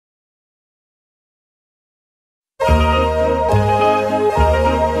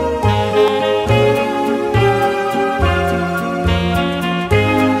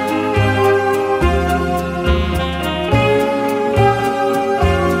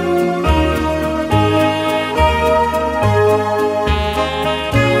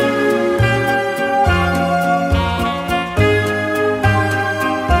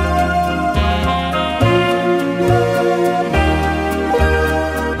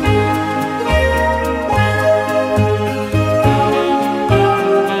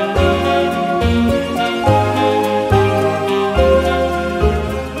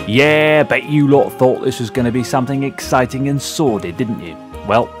Yeah, bet you lot thought this was going to be something exciting and sordid, didn't you?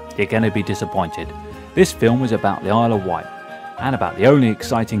 Well, you're going to be disappointed. This film is about the Isle of Wight, and about the only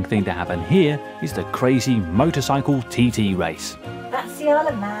exciting thing to happen here is the crazy motorcycle TT race. That's the Isle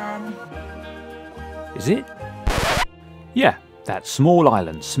of Man. Is it? Yeah, that small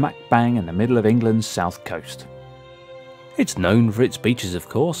island smack bang in the middle of England's south coast. It's known for its beaches, of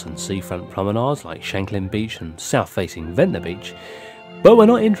course, and seafront promenades like Shanklin Beach and south-facing Ventnor Beach, but we're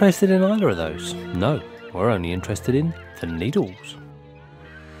not interested in either of those. No, we're only interested in the Needles.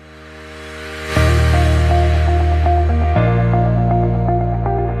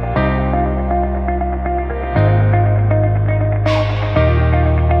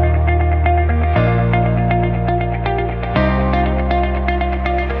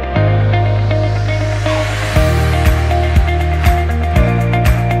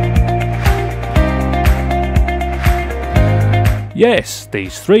 Yes,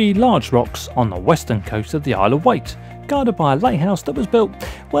 these three large rocks on the western coast of the Isle of Wight, guarded by a lighthouse that was built,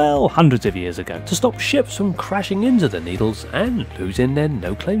 well, hundreds of years ago, To stop ships from crashing into the Needles and losing their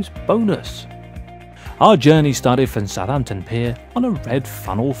no-claims bonus. Our journey started from Southampton Pier on a red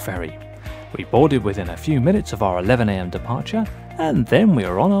funnel ferry. We boarded within a few minutes of our 11 AM departure, and then we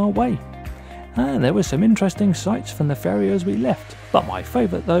were on our way. And there were some interesting sights from the ferry as we left, but my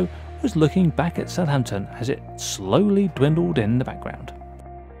favourite though was looking back at Southampton as it slowly dwindled in the background.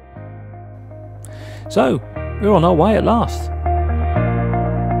 So, we're on our way at last.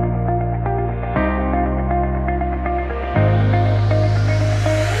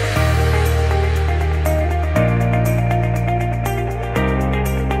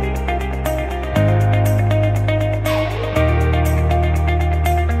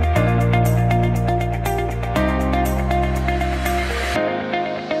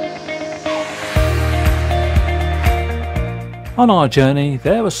 On our journey,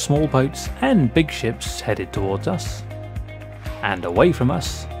 there were small boats and big ships headed towards us. And away from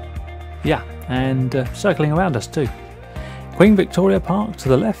us. Yeah, and circling around us too. Queen Victoria Park to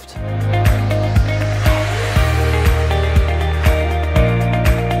the left.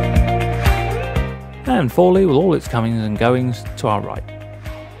 And Forley with all its comings and goings to our right.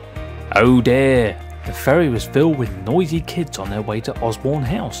 Oh dear, the ferry was filled with noisy kids on their way to Osborne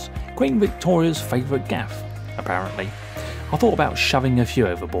House, Queen Victoria's favourite gaff, apparently. I thought about shoving a few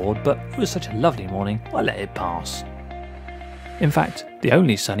overboard, but it was such a lovely morning, I let it pass. In fact, the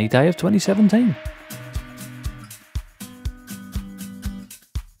only sunny day of 2017.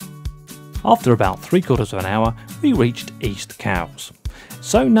 After about 3/4 of an hour, we reached East Cowes.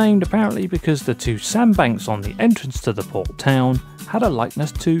 So named apparently because the two sandbanks on the entrance to the port town had a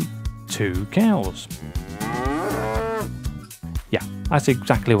likeness to two cows. Yeah, that's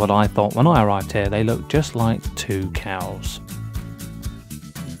exactly what I thought when I arrived here. They looked just like two cows.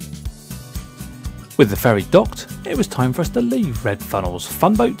 With the ferry docked, it was time for us to leave Red Funnel's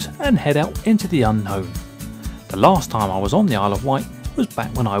funboat and head out into the unknown. The last time I was on the Isle of Wight was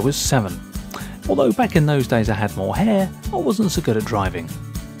back when I was 7. Although back in those days I had more hair, I wasn't so good at driving.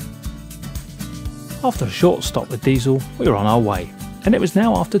 After a short stop with Diesel, we were on our way, and it was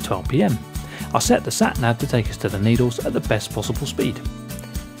now after 12 PM. I set the sat-nav to take us to the Needles at the best possible speed.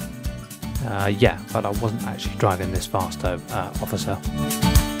 Yeah, but I wasn't actually driving this fast though, officer.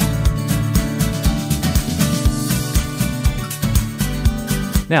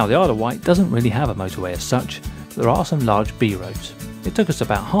 Now, the Isle of Wight doesn't really have a motorway as such, but there are some large B roads. It took us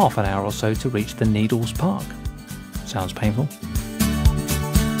about half an hour or so to reach the Needles Park. Sounds painful.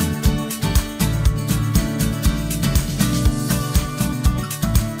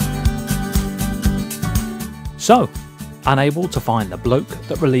 So, unable to find the bloke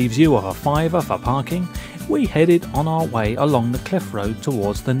that relieves you of a fiver for parking, we headed on our way along the cliff road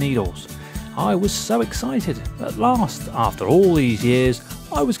towards the Needles. I was so excited. At last, after all these years,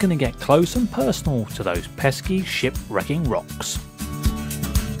 I was going to get close and personal to those pesky ship-wrecking rocks.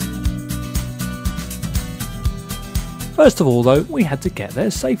 First of all though, we had to get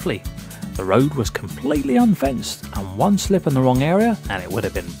there safely. The road was completely unfenced, and one slip in the wrong area and it would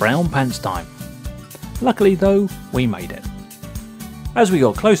have been brown pants time. Luckily though, we made it. As we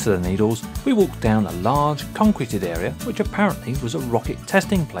got close to the Needles, we walked down a large concreted area which apparently was a rocket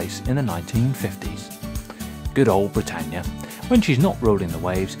testing place in the 1950s. Good old Britannia. When she's not ruling the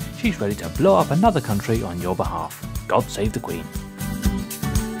waves, she's ready to blow up another country on your behalf. God save the Queen.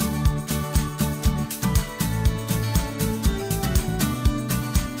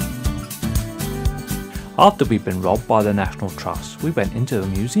 After we'd been robbed by the National Trust, we went into a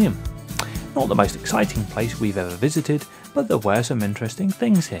museum. Not the most exciting place we've ever visited, but there were some interesting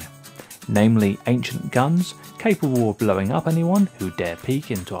things here. namely ancient guns capable of blowing up anyone who dare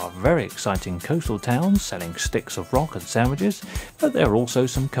peek into our very exciting coastal towns selling sticks of rock and sandwiches, but there are also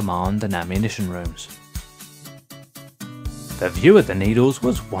some command and ammunition rooms. The view of the Needles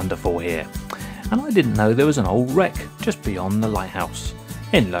was wonderful here, and I didn't know there was an old wreck just beyond the lighthouse.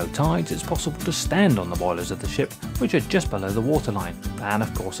 In low tides it's possible to stand on the boilers of the ship, which are just below the waterline, and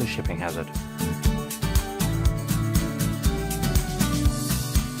of course a shipping hazard.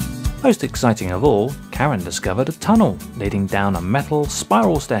 Most exciting of all, Karen discovered a tunnel leading down a metal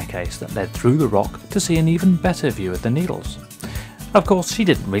spiral staircase that led through the rock to see an even better view of the Needles. Of course, she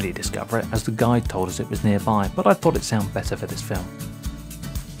didn't really discover it as the guide told us it was nearby, but I thought it sounded better for this film.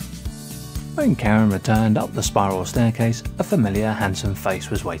 When Karen returned up the spiral staircase, a familiar handsome face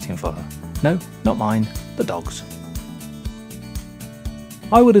was waiting for her. No, not mine, the dog's.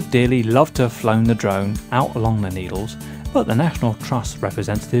 I would have dearly loved to have flown the drone out along the Needles, but the National Trust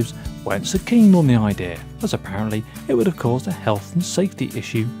representatives weren't so keen on the idea, as apparently it would have caused a health and safety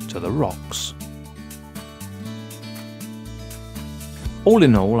issue to the rocks. All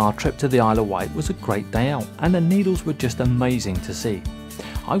in all, our trip to the Isle of Wight was a great day out, and the Needles were just amazing to see.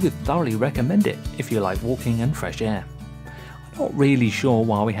 I would thoroughly recommend it if you like walking and fresh air. I'm not really sure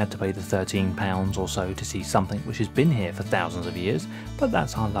why we had to pay the £13 or so to see something which has been here for thousands of years, but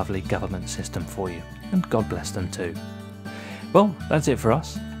that's our lovely government system for you, and God bless them too. Well, that's it for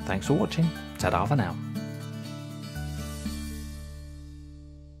us. Thanks for watching. Ta-da for now.